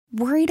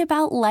Worried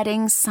about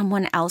letting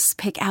someone else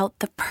pick out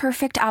the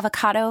perfect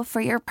avocado for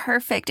your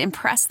perfect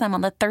impress them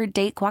on the third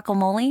date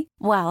guacamole?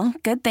 Well,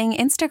 good thing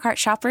Instacart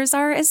shoppers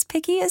are as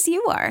picky as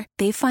you are.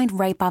 They find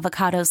ripe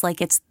avocados like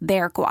it's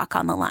their guac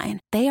on the line.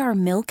 They are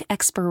milk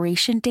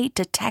expiration date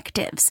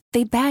detectives.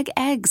 They bag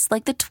eggs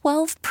like the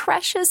 12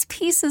 precious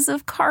pieces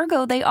of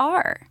cargo they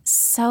are.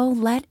 So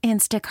let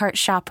Instacart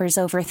shoppers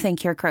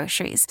overthink your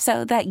groceries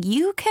so that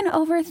you can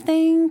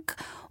overthink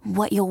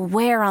what you'll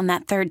wear on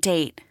that third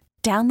date.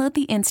 Download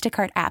the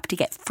Instacart app to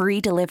get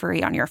free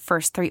delivery on your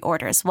first 3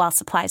 orders while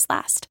supplies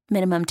last.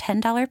 Minimum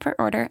 $10 per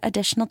order.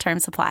 Additional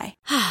terms apply.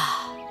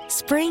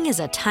 Spring is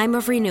a time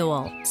of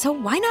renewal, so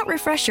why not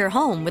refresh your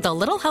home with a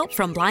little help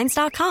from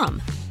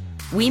Blinds.com?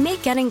 We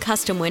make getting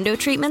custom window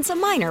treatments a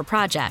minor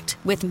project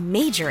with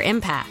major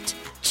impact.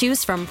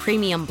 Choose from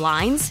premium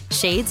blinds,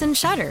 shades, and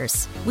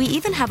shutters. We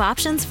even have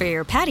options for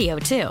your patio,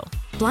 too.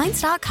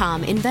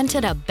 Blinds.com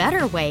invented a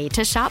better way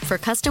to shop for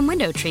custom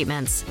window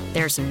treatments.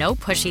 There's no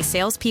pushy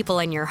salespeople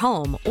in your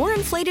home or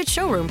inflated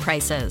showroom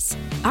prices.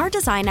 Our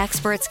design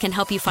experts can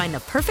help you find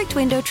the perfect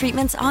window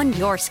treatments on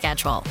your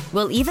schedule.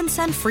 We'll even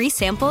send free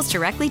samples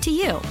directly to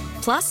you.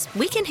 Plus,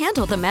 we can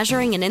handle the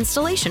measuring and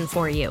installation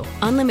for you.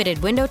 Unlimited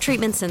window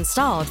treatments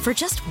installed for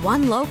just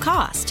one low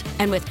cost.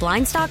 And with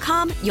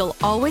Blinds.com, you'll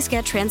always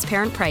get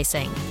transparent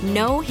pricing.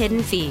 No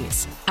hidden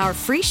fees. Our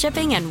free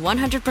shipping and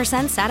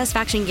 100%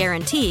 satisfaction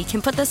guarantee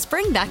can put the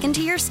spring back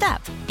into your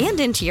step and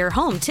into your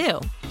home,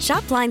 too.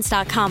 Shop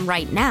Blinds.com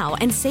right now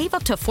and save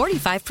up to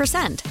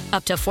 45%.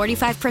 Up to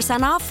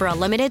 45% off for a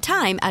limited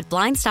time at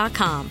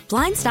Blinds.com.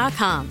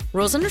 Blinds.com.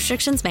 Rules and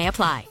restrictions may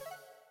apply.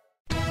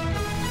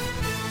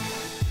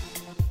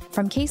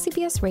 From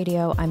KCBS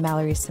Radio, I'm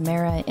Mallory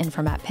Samara in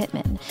for Matt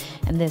Pittman,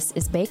 and this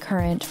is Bay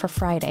Current for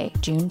Friday,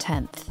 June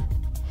 10th.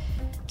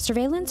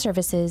 Surveillance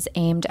services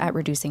aimed at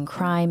reducing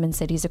crime in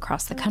cities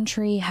across the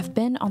country have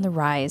been on the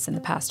rise in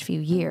the past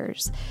few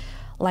years.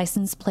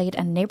 License plate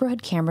and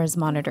neighborhood cameras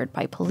monitored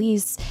by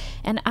police,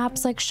 and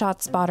apps like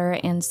ShotSpotter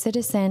and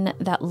Citizen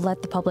that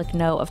let the public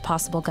know of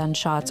possible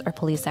gunshots or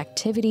police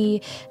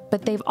activity,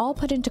 but they've all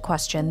put into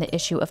question the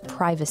issue of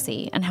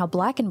privacy and how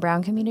Black and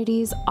Brown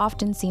communities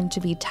often seem to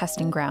be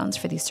testing grounds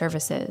for these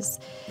services.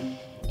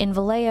 In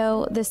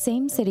Vallejo, the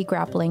same city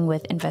grappling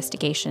with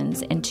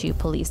investigations into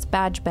police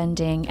badge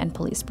bending and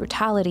police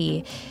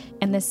brutality,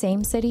 in the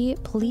same city,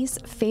 police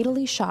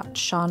fatally shot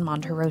Sean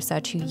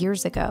Monterosa 2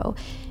 years ago.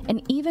 An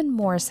even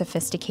more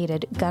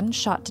sophisticated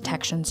gunshot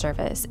detection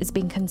service is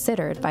being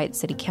considered by its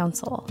city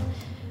council.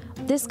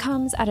 This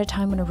comes at a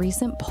time when a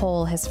recent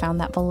poll has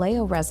found that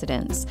Vallejo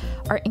residents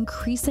are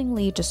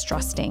increasingly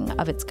distrusting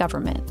of its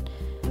government.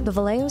 The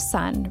Vallejo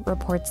Sun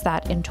reports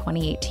that in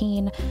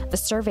 2018, the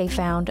survey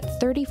found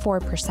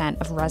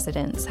 34% of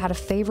residents had a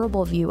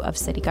favorable view of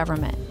city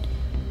government.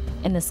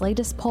 In this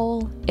latest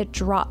poll, it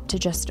dropped to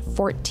just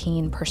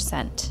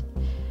 14%.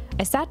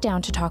 I sat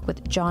down to talk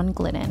with John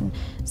Glidden,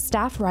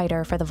 staff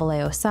writer for the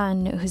Vallejo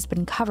Sun, who's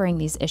been covering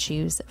these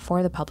issues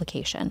for the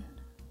publication.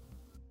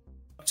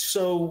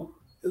 So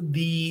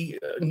the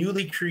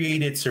newly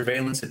created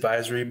Surveillance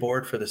Advisory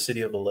Board for the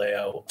city of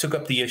Vallejo took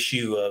up the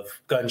issue of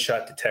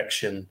gunshot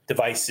detection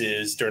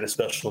devices during a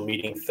special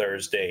meeting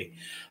Thursday.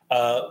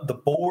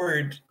 The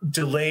board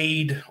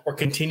delayed or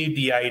continued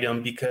the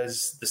item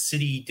because the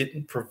city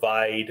didn't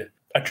provide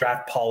a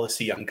draft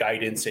policy on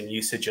guidance and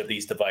usage of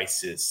these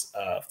devices.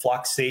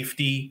 Flock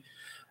Safety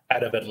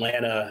out of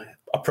Atlanta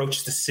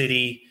approached the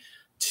city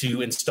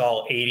to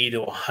install 80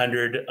 to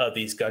 100 of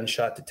these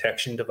gunshot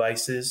detection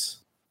devices.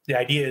 The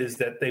idea is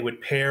that they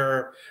would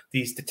pair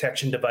these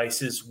detection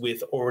devices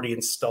with already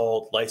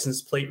installed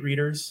license plate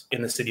readers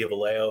in the city of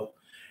Vallejo.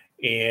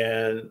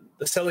 And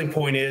the selling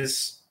point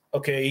is,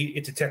 okay,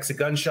 it detects a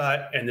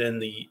gunshot and then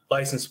the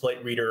license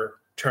plate reader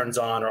turns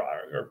on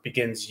or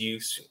begins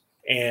use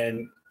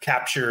and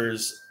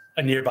captures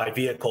a nearby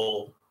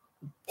vehicle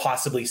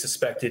possibly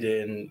suspected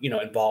in,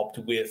 involved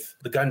with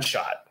the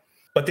gunshot.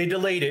 But they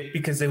delayed it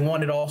because they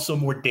wanted also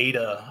more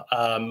data.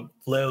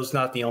 Vallejo's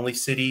not the only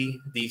city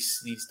these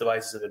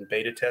devices have been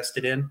beta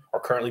tested in or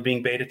currently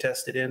being beta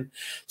tested in.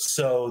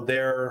 So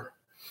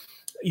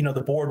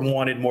the board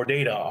wanted more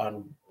data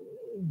on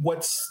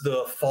what's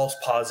the false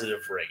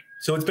positive rate.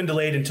 So it's been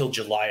delayed until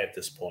July at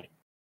this point.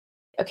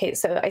 Okay,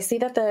 so I see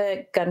that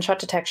the gunshot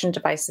detection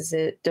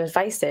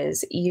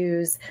devices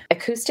use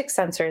acoustic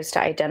sensors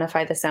to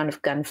identify the sound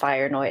of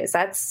gunfire noise.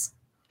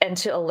 And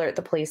to alert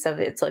the police of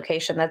its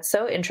location. That's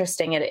so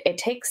interesting. It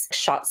takes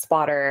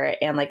ShotSpotter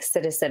and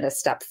Citizen a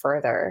step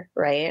further,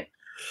 right?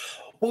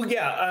 Well,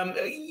 yeah,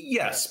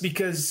 yes,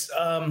 because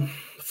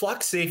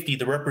Flock Safety,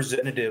 the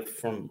representative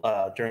from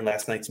during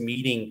last night's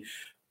meeting,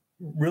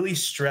 really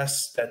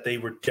stressed that they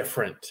were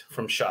different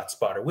from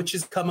ShotSpotter, which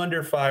has come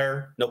under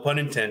fire, no pun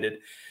intended,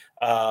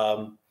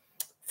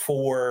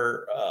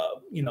 for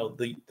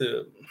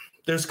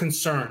there's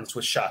concerns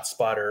with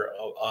ShotSpotter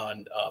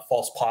on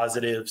false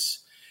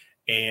positives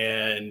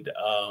and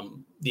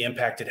the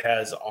impact it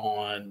has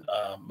on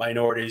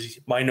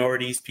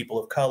minorities, people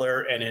of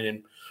color, and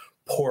in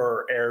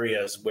poorer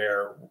areas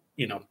where,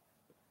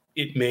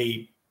 it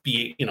may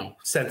be,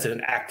 sense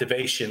an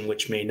activation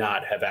which may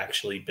not have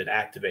actually been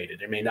activated.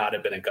 There may not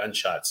have been a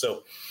gunshot.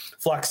 So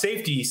Flock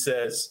Safety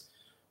says,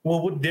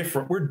 well,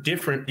 we're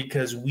different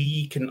because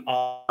we can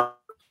offer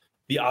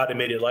the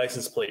automated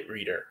license plate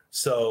reader.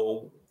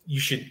 So you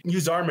should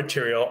use our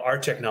material, our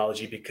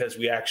technology, because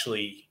we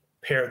actually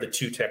pair the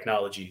two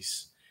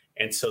technologies.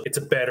 And so it's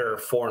a better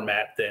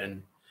format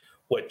than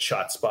what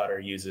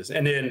ShotSpotter uses.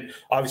 And then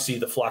obviously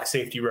the Flock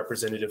Safety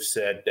representative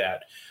said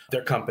that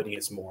their company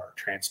is more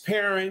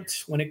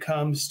transparent when it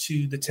comes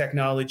to the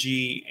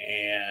technology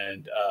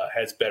and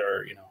has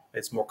better,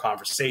 it's more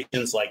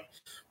conversations like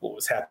what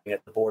was happening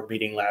at the board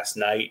meeting last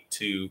night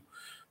to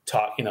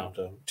talk,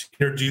 to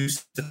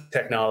introduce the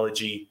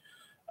technology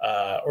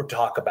or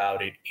talk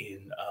about it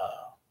in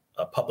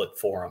a public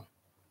forum.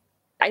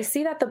 I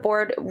see that the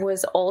board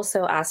was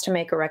also asked to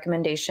make a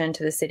recommendation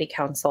to the city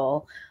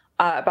council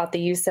about the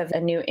use of a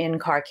new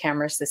in-car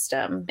camera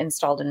system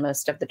installed in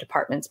most of the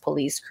department's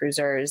police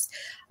cruisers.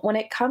 When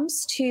it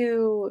comes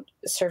to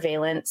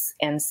surveillance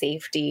and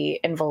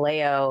safety in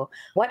Vallejo,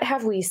 what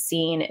have we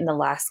seen in the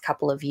last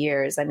couple of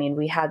years? I mean,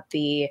 we had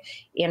the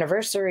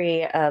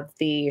anniversary of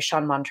the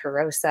Sean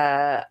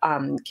Monterosa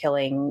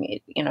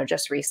killing,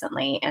 just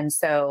recently. And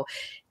so,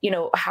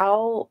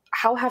 how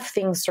have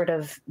things sort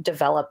of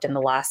developed in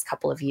the last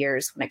couple of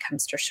years when it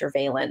comes to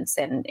surveillance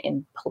and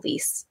in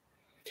police?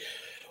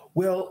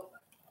 Well,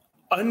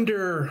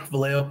 under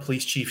Vallejo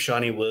Police Chief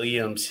Shawnee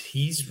Williams,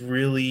 he's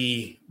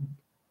really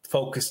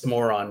focused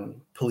more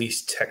on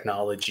police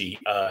technology.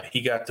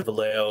 He got to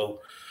Vallejo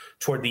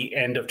toward the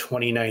end of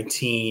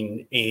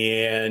 2019,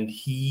 and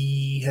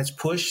he has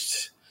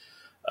pushed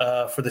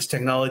for this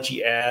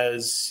technology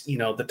as,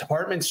 the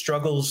department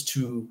struggles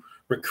to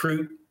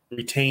recruit,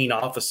 retain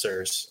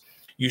officers,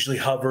 usually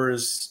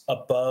hovers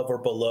above or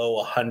below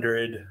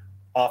 100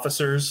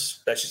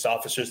 officers. That's just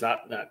officers,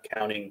 not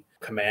counting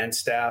command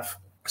staff.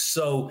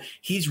 So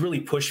he's really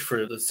pushed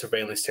for the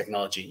surveillance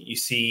technology. You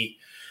see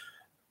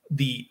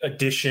the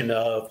addition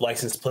of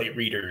license plate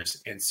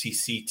readers and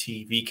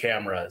CCTV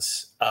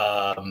cameras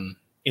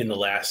in the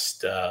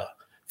last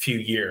few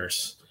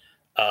years.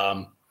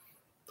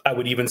 I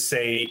would even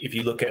say if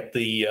you look at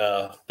the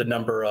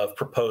number of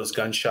proposed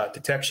gunshot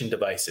detection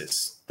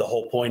devices, the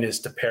whole point is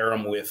to pair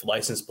them with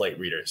license plate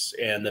readers,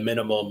 and the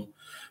minimum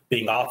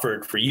being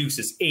offered for use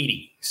is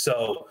 80.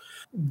 So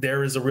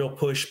there is a real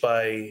push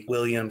by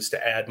Williams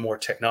to add more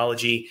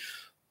technology.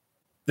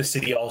 The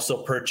city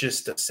also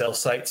purchased a cell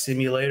site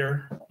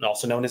simulator,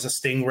 also known as a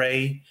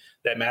Stingray,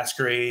 that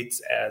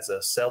masquerades as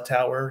a cell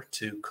tower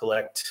to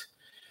collect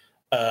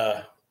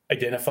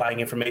identifying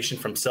information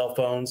from cell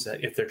phones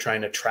if they're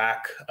trying to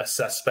track a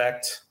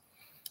suspect.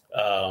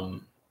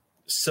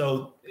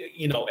 So,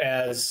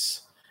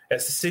 as the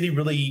city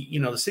really,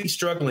 the city's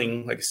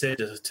struggling, like I said,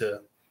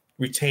 to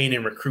retain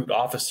and recruit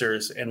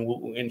officers,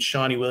 and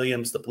Shawnee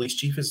Williams, the police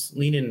chief, is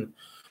leaning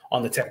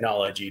on the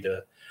technology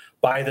to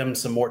buy them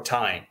some more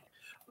time.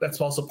 That's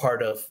also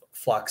part of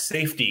Flock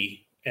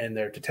Safety and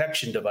their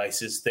detection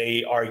devices.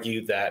 They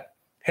argue that,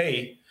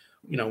 hey,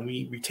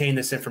 we retain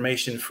this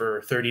information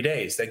for 30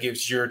 days. That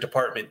gives your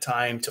department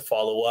time to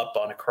follow up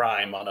on a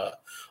crime, on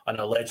an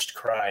alleged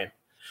crime.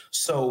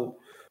 So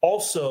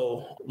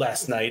also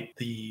last night,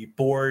 the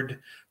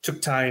board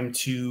took time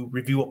to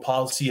review a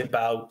policy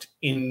about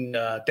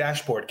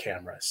dashboard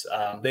cameras.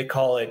 They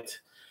call it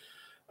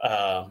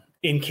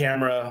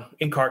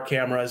in-car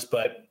cameras,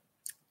 but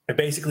they're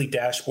basically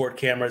dashboard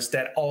cameras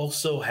that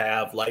also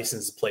have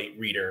license plate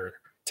reader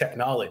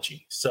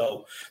technology.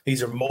 So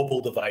these are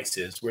mobile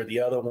devices where the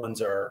other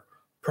ones are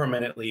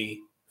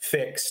permanently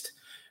fixed.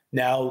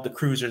 Now the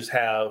cruisers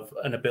have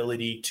an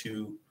ability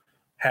to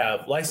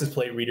have license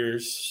plate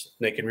readers.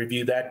 They can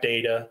review that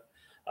data.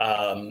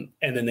 And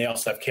then they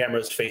also have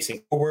cameras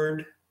facing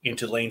forward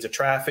into lanes of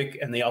traffic.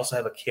 And they also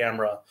have a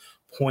camera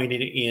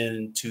pointed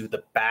into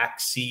the back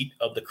seat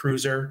of the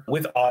cruiser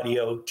with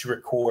audio to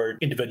record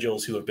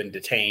individuals who have been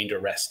detained,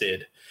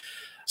 arrested.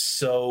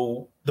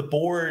 So the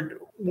board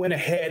went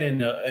ahead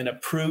and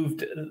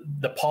approved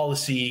the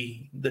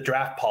policy, the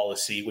draft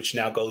policy, which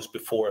now goes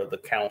before the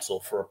council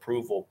for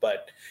approval.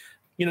 But,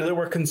 there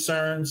were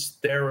concerns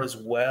there as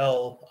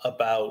well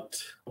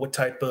about what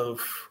type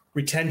of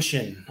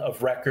retention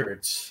of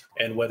records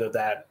and whether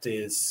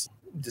does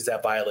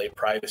that violate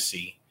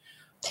privacy.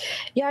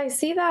 Yeah, I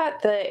see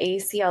that the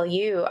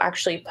ACLU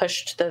actually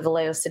pushed the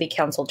Vallejo City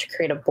Council to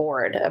create a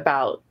board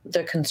about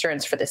the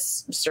concerns for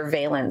this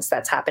surveillance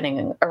that's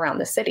happening around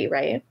the city,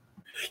 right?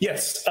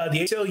 Yes, the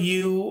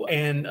ACLU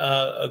and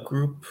a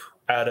group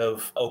out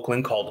of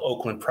Oakland called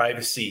Oakland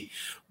Privacy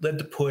led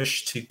the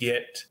push to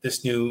get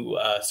this new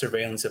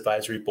surveillance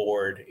advisory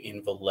board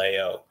in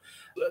Vallejo.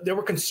 There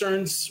were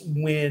concerns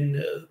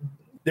when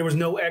there was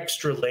no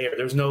extra layer.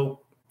 There was no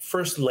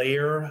first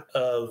layer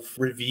of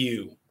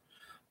review.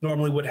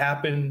 Normally what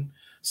happened,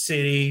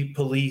 city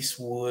police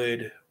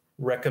would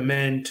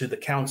recommend to the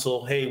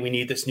council, hey, we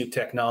need this new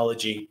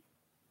technology.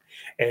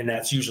 And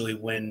that's usually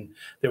when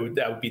that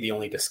would be the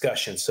only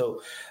discussion.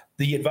 So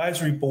the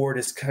advisory board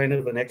is kind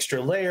of an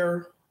extra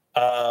layer,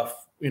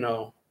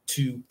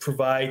 to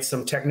provide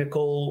some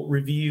technical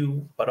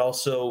review, but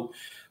also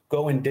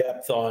go in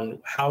depth on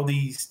how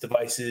these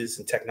devices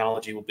and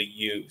technology will be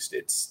used.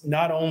 It's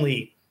not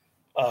only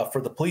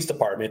for the police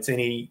department, it's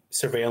any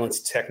surveillance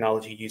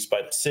technology used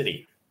by the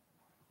city.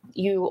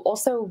 You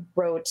also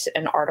wrote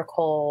an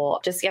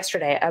article just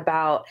yesterday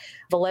about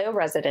Vallejo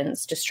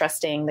residents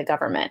distrusting the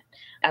government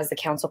as the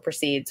council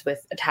proceeds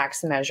with a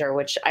tax measure,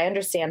 which I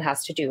understand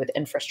has to do with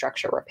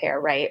infrastructure repair,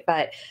 right?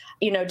 But,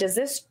 does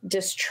this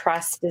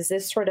distrust, does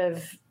this sort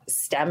of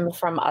stem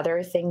from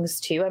other things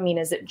too? I mean,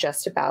 is it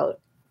just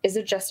about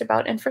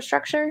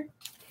infrastructure?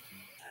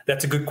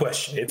 That's a good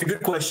question. It's a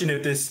good question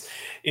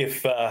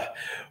if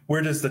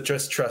where does the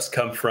distrust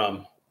come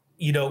from?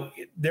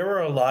 There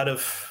are a lot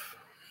of,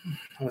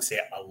 I won't say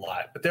a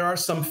lot, but there are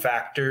some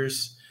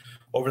factors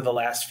over the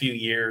last few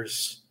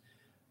years,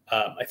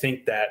 I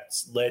think,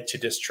 that's led to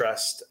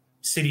distrust.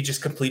 City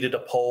just completed a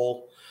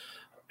poll,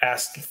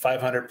 asked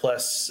 500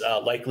 plus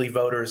likely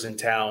voters in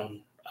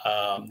town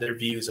their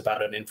views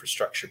about an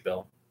infrastructure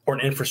bill or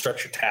an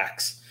infrastructure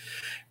tax.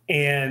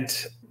 And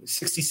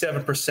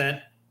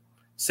 67%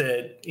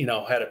 said,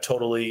 had a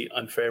totally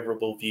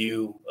unfavorable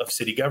view of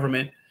city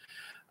government.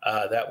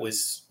 That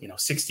was,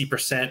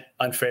 60%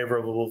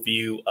 unfavorable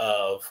view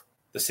of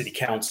the city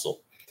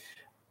council.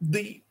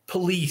 The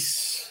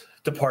police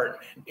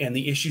department and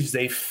the issues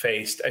they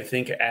faced, I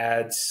think,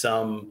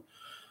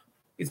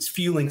 it's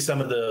fueling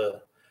some of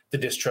the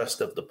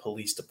distrust of the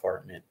police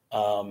department.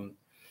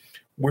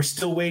 We're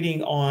still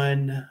waiting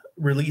on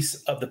release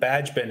of the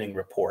badge bending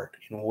report,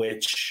 in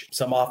which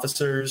some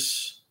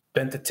officers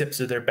bent the tips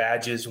of their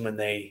badges when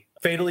they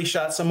fatally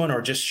shot someone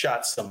or just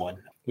shot someone.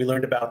 We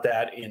learned about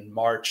that in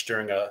March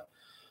during a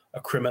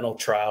criminal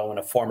trial when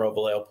a former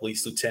Vallejo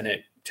police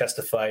lieutenant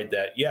testified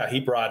that, he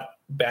brought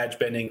badge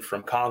bending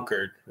from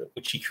Concord,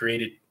 which he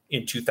created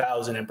in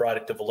 2000, and brought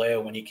it to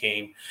Vallejo when he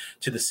came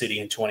to the city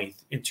in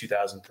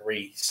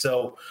 2003.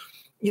 So,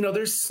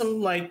 there's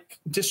some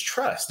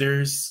distrust.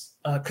 There's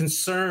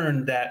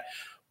concern that,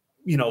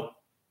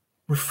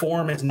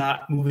 reform is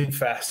not moving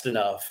fast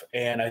enough.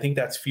 And I think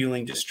that's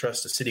fueling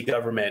distrust of city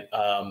government.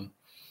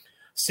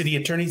 City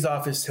attorney's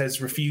office has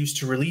refused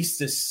to release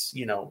this,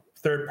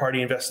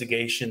 third-party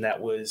investigation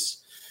that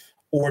was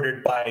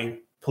ordered by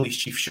Police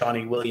Chief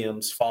Shawnee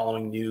Williams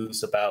following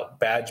news about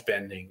badge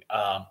bending.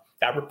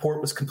 That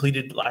report was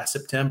completed last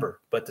September,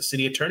 but the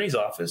city attorney's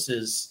office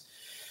is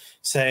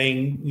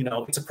saying,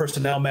 it's a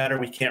personnel matter,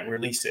 we can't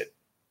release it.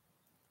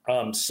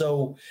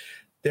 So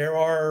there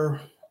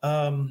are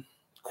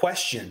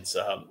questions.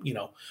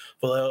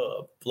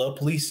 Vallejo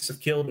police have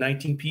killed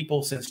 19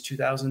 people since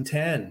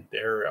 2010.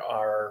 There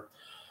are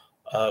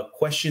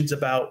questions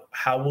about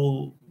how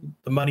will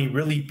the money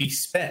really be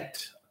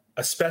spent.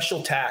 A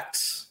special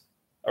tax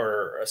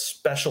or a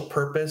special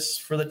purpose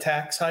for the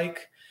tax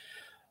hike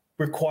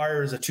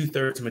requires a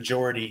 2/3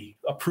 majority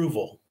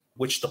approval,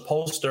 which the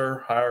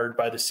pollster hired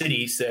by the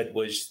city said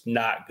was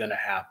not going to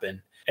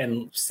happen,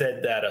 and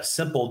said that a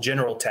simple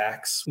general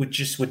tax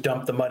would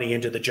dump the money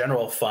into the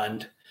general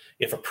fund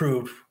if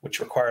approved, which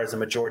requires a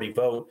majority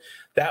vote.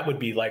 That would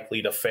be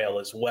likely to fail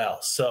as well.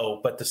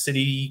 But the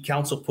city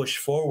council pushed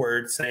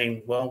forward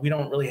saying, well, we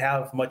don't really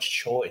have much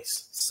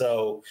choice.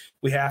 So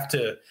we have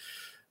to,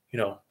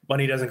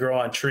 money doesn't grow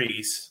on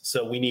trees.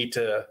 So we need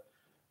to,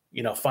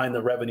 find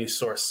the revenue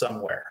source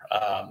somewhere.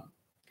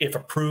 If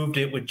approved,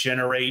 it would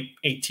generate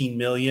 $18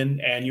 million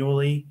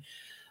annually.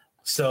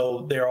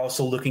 So they're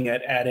also looking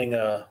at adding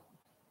a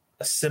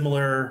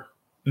similar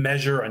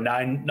measure, a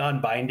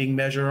non-binding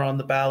measure on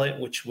the ballot,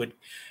 which would,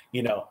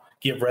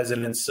 give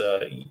residents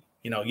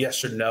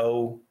yes or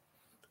no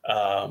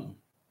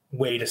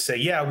way to say,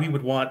 we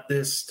would want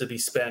this to be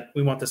spent.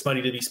 We want this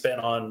money to be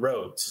spent on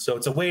roads. So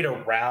it's a way to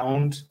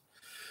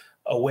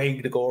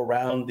go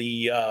around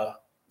the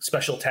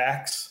special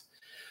tax.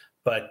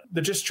 But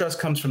the distrust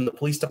comes from the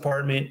police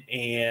department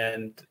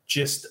and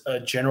just a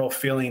general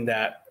feeling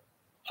that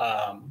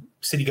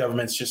city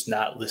government's just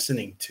not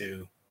listening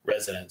to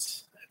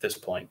residents at this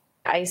point.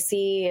 I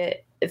see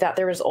that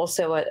there was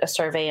also a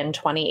survey in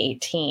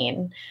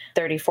 2018.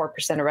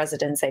 34% of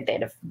residents say they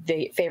had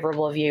a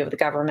favorable view of the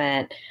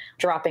government,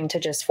 dropping to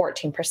just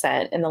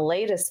 14% in the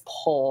latest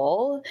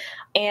poll.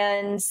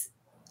 And,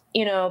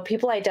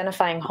 people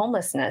identifying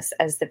homelessness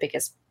as the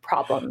biggest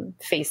problem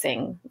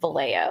facing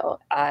Vallejo,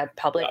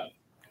 public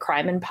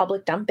crime and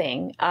public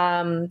dumping.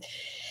 I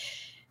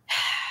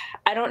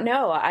don't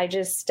know. I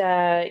just,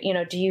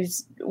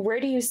 where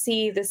do you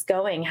see this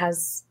going?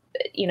 Has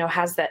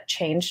that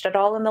changed at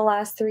all in the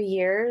last 3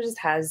 years?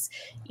 Has,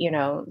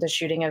 the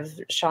shooting of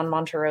Sean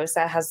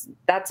Monterosa,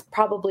 that's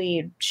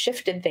probably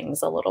shifted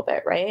things a little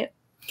bit, right?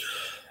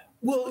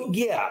 Well,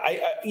 yeah,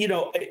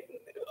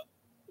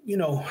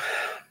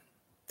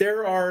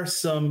 there are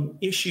some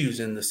issues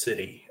in the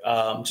city,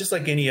 just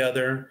like any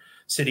other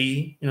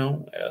city,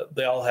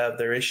 they all have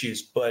their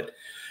issues, but,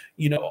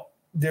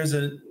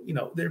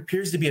 there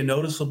appears to be a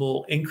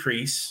noticeable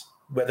increase,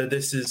 whether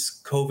this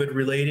is COVID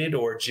related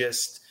or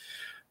just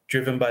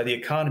driven by the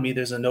economy.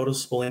 There's a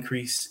noticeable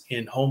increase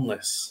in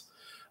homeless.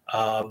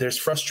 There's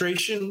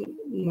frustration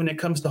when it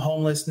comes to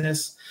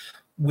homelessness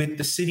with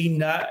the city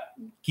not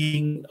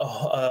getting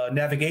a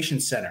navigation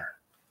center,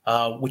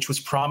 which was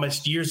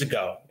promised years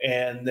ago.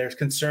 And there's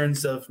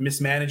concerns of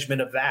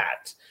mismanagement of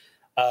that.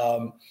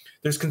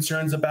 There's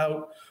concerns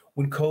about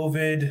when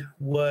COVID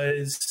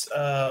was,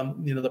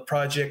 the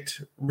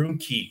project Room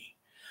Key,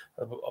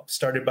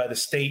 started by the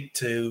state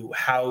to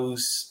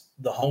house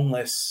the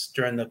homeless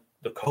during the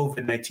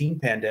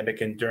COVID-19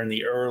 pandemic and during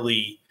the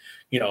early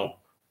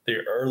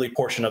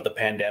portion of the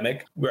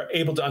pandemic. We were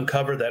able to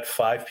uncover that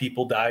 5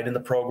 people died in the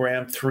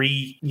program,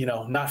 3,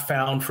 not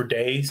found for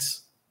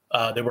days.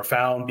 They were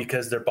found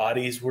because their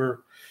bodies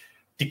were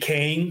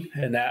decaying,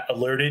 and that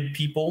alerted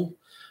people.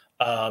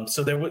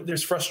 So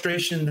there's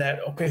frustration that,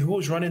 okay, who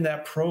was running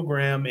that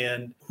program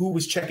and who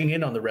was checking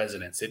in on the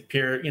residents? It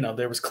appeared,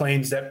 there was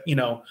claims that,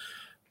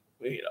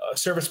 a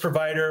service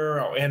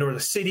provider or the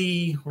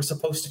city were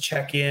supposed to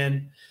check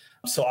in.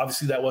 So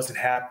obviously that wasn't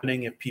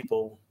happening if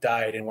people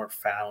died and weren't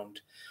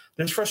found.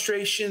 There's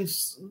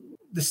frustrations.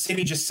 The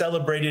city just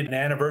celebrated an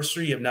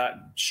anniversary of not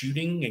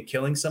shooting and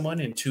killing someone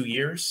in 2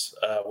 years,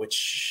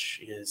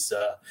 which is,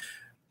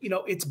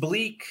 it's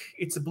bleak.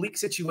 It's a bleak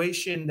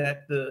situation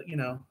that the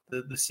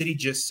city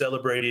just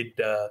celebrated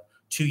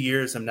 2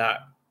 years of not,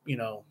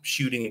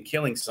 shooting and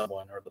killing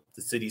someone, or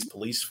the city's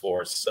police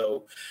force.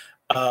 So,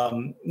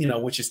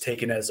 which is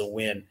taken as a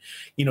win.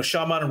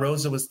 Sean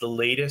Monterosa was the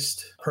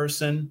latest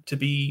person to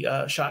be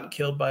shot and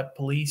killed by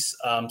police.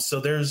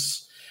 So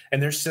his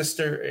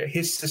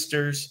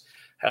sisters,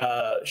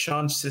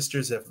 Sean's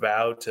sisters have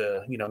vowed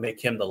to,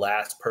 make him the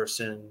last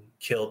person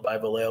killed by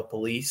Vallejo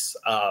police.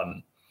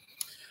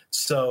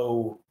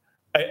 So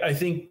I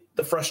think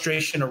the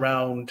frustration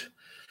around,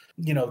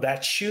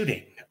 that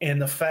shooting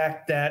and the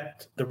fact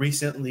that the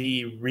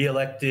recently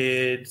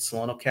reelected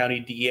Solano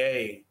County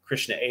DA,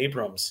 Krishna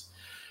Abrams,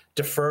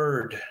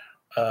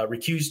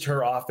 recused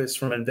her office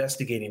from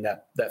investigating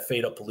that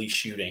fatal police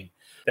shooting.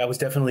 That was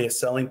definitely a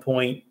selling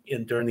point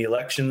during the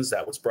elections.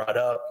 That was brought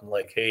up,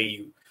 like, hey,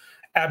 you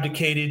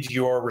abdicated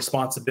your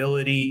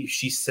responsibility.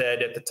 She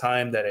said at the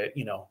time that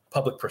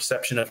public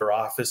perception of her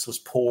office was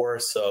poor,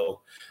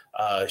 so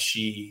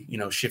she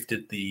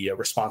shifted the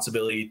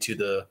responsibility to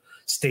the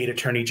state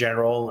attorney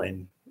general,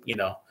 and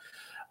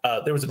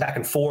there was a back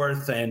and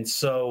forth, and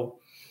so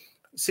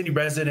city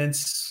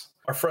residents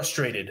are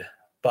frustrated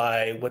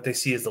by what they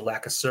see as the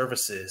lack of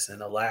services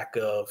and a lack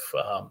of,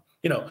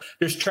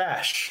 there's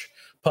trash.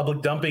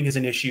 Public dumping is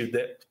an issue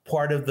that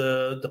part of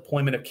the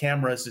deployment of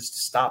cameras is to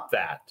stop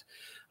that,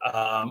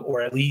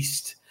 or at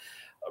least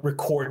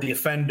record the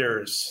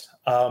offenders.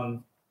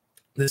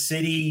 The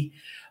city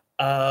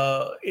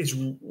is,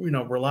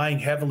 relying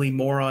heavily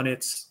more on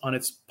its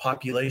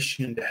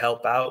population to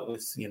help out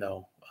with,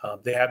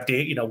 they have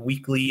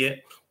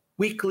weekly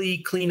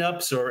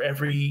cleanups, or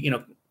every,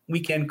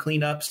 weekend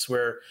cleanups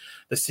where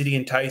the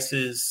city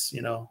entices,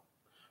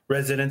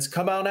 residents,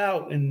 come on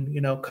out and,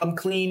 come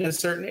clean a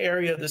certain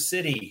area of the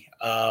city.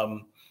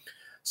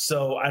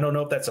 So I don't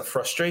know if that's a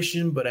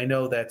frustration, but I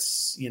know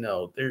that's,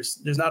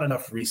 there's not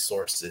enough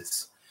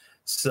resources.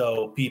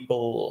 So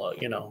people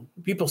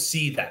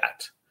see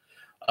that.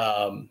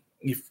 I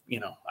think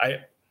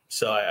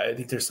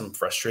there's some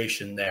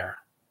frustration there.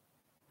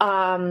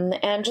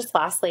 And just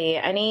lastly,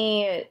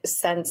 any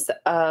sense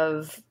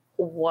of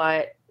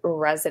what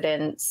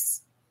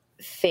residents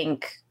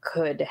think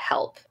could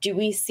help? Do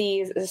we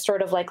see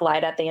sort of like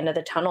light at the end of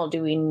the tunnel?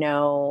 Do we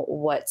know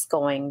what's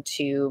going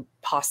to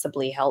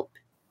possibly help?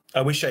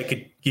 I wish I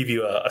could give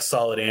you a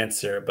solid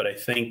answer, but I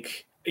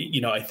think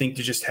there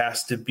just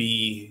has to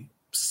be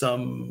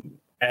some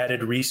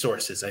added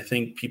resources. I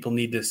think people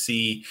need to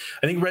see,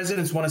 I think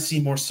residents want to see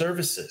more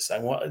services.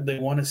 They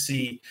want to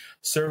see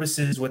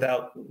services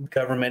without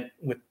government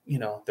with,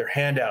 their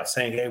handouts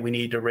saying, hey, we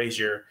need to raise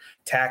your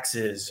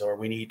taxes, or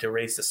we need to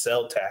raise the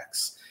sale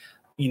tax.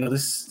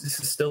 This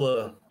is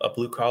still a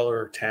blue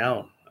collar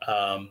town.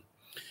 I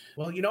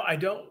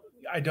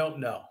don't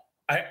know.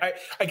 I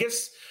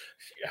guess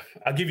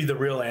I'll give you the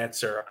real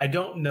answer. I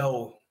don't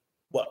know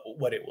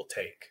what it will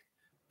take.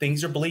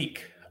 Things are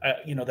bleak.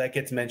 That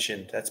gets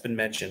mentioned. That's been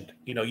mentioned.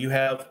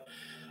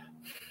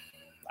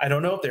 I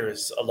don't know if there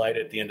is a light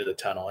at the end of the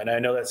tunnel. And I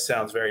know that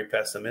sounds very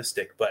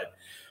pessimistic, but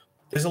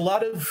there's a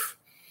lot of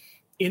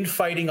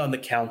infighting on the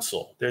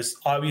council. There's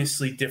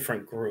obviously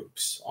different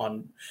groups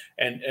and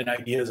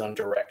ideas on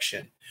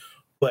direction.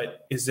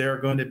 But is there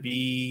going to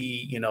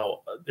be,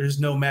 there's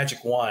no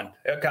magic wand.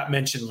 It got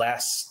mentioned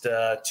last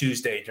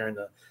Tuesday during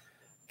the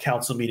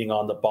council meeting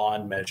on the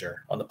bond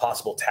measure, on the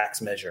possible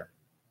tax measure.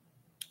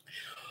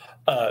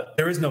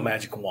 There is no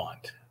magic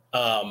wand.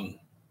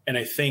 And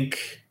I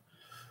think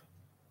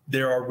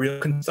there are real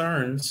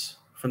concerns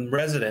from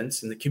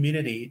residents in the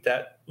community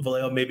that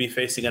Vallejo may be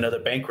facing another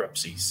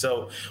bankruptcy.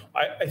 So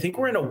I think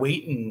we're in a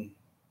wait and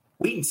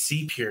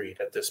see period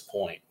at this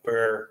point,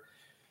 where,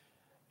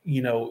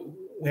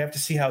 we have to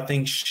see how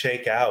things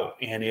shake out.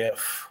 And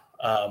if,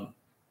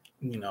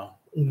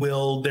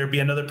 will there be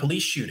another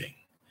police shooting?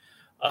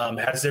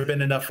 Has there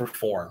been enough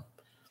reform?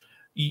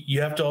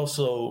 You have to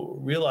also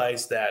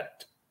realize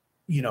that,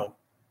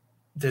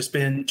 there's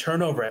been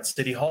turnover at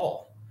City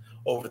Hall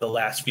over the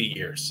last few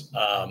years.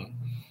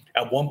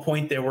 At one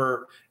point, there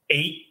were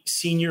 8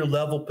 senior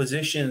level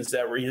positions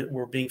that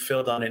were being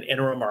filled on an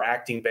interim or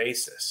acting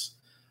basis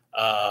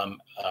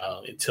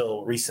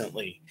until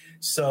recently.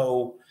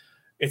 So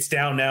it's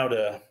down now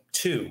to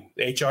 2,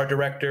 the HR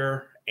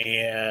director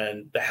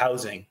and the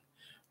housing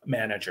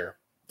manager.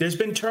 There's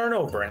been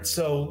turnover. And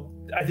so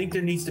I think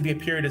there needs to be a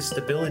period of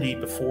stability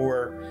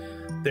before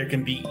there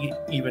can be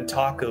even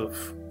talk of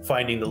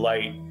finding the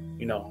light,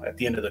 at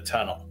the end of the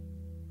tunnel.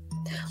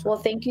 Well,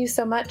 thank you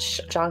so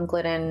much, John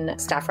Glidden,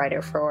 staff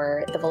writer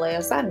for the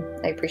Vallejo Sun.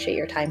 I appreciate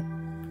your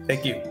time.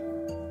 Thank you.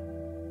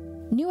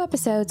 New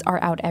episodes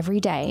are out every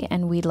day,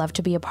 and we'd love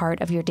to be a part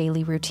of your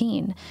daily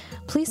routine.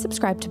 Please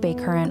subscribe to Bay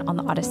Current on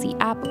the Odyssey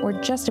app or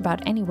just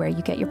about anywhere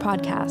you get your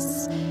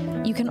podcasts.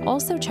 You can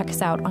also check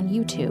us out on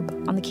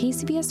YouTube on the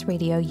KCBS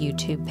Radio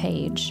YouTube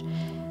page.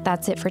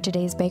 That's it for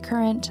today's Bay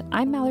Current.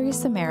 I'm Mallory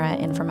Samara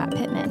in for Matt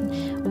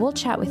Pittman. We'll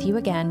chat with you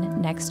again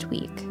next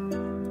week.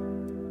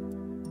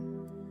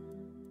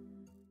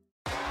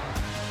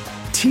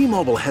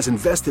 T-Mobile has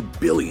invested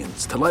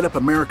billions to light up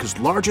America's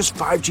largest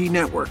 5G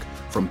network,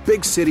 from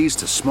big cities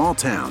to small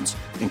towns,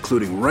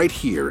 including right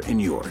here in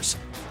yours.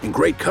 And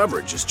great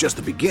coverage is just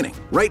the beginning.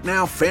 Right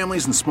now,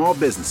 families and small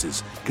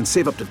businesses can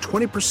save up to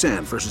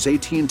 20% versus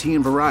AT&T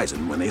and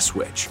Verizon when they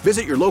switch.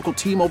 Visit your local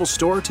T-Mobile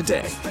store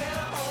today.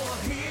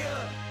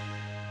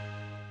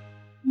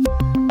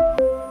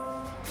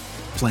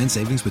 Plan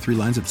savings with 3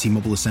 lines of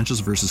T-Mobile Essentials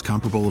versus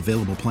comparable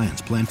available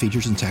plans. Plan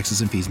features and taxes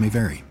and fees may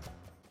vary.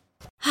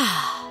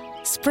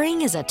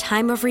 Spring is a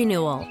time of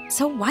renewal,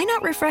 so why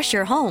not refresh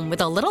your home with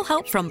a little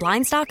help from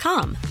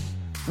Blinds.com?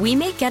 We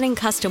make getting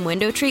custom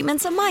window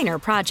treatments a minor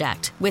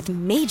project with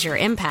major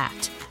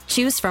impact.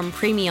 Choose from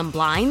premium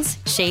blinds,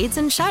 shades,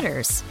 and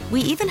shutters. We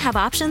even have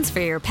options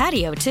for your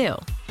patio, too.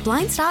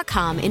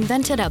 Blinds.com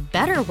invented a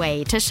better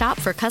way to shop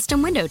for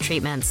custom window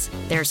treatments.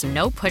 There's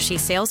no pushy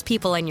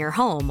salespeople in your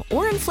home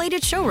or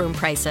inflated showroom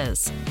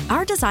prices.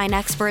 Our design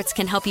experts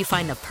can help you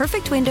find the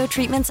perfect window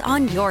treatments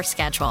on your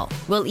schedule.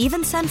 We'll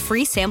even send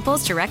free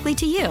samples directly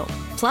to you.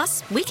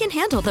 Plus, we can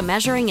handle the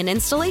measuring and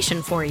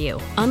installation for you.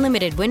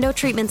 Unlimited window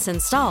treatments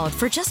installed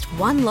for just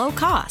one low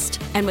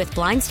cost. And with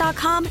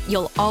Blinds.com,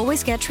 you'll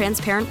always get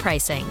transparent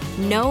pricing.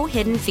 No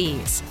hidden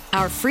fees.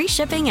 Our free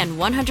shipping and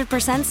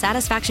 100%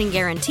 satisfaction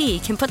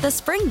guarantee can put the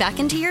spring back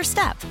into your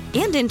step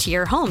and into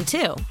your home,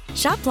 too.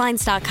 Shop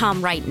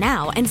Blinds.com right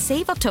now and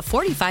save up to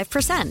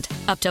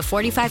 45%. Up to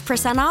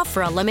 45% off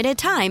for a limited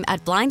time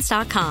at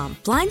Blinds.com.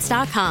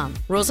 Blinds.com.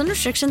 Rules and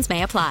restrictions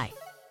may apply.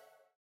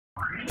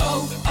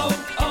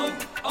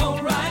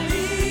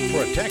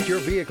 Protect your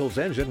vehicle's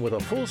engine with a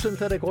full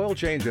synthetic oil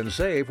change and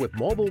save with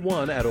Mobil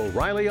 1 at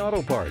O'Reilly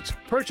Auto Parts.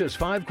 Purchase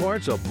 5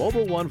 quarts of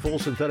Mobil 1 full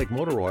synthetic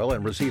motor oil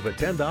and receive a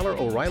 $10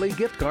 O'Reilly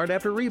gift card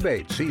after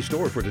rebate. See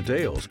store for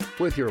details.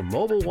 With your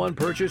Mobil 1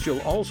 purchase,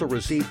 you'll also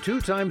receive 2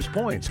 times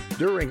points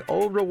during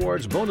O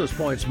Rewards Bonus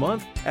Points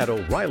Month at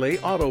O'Reilly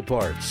Auto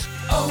Parts.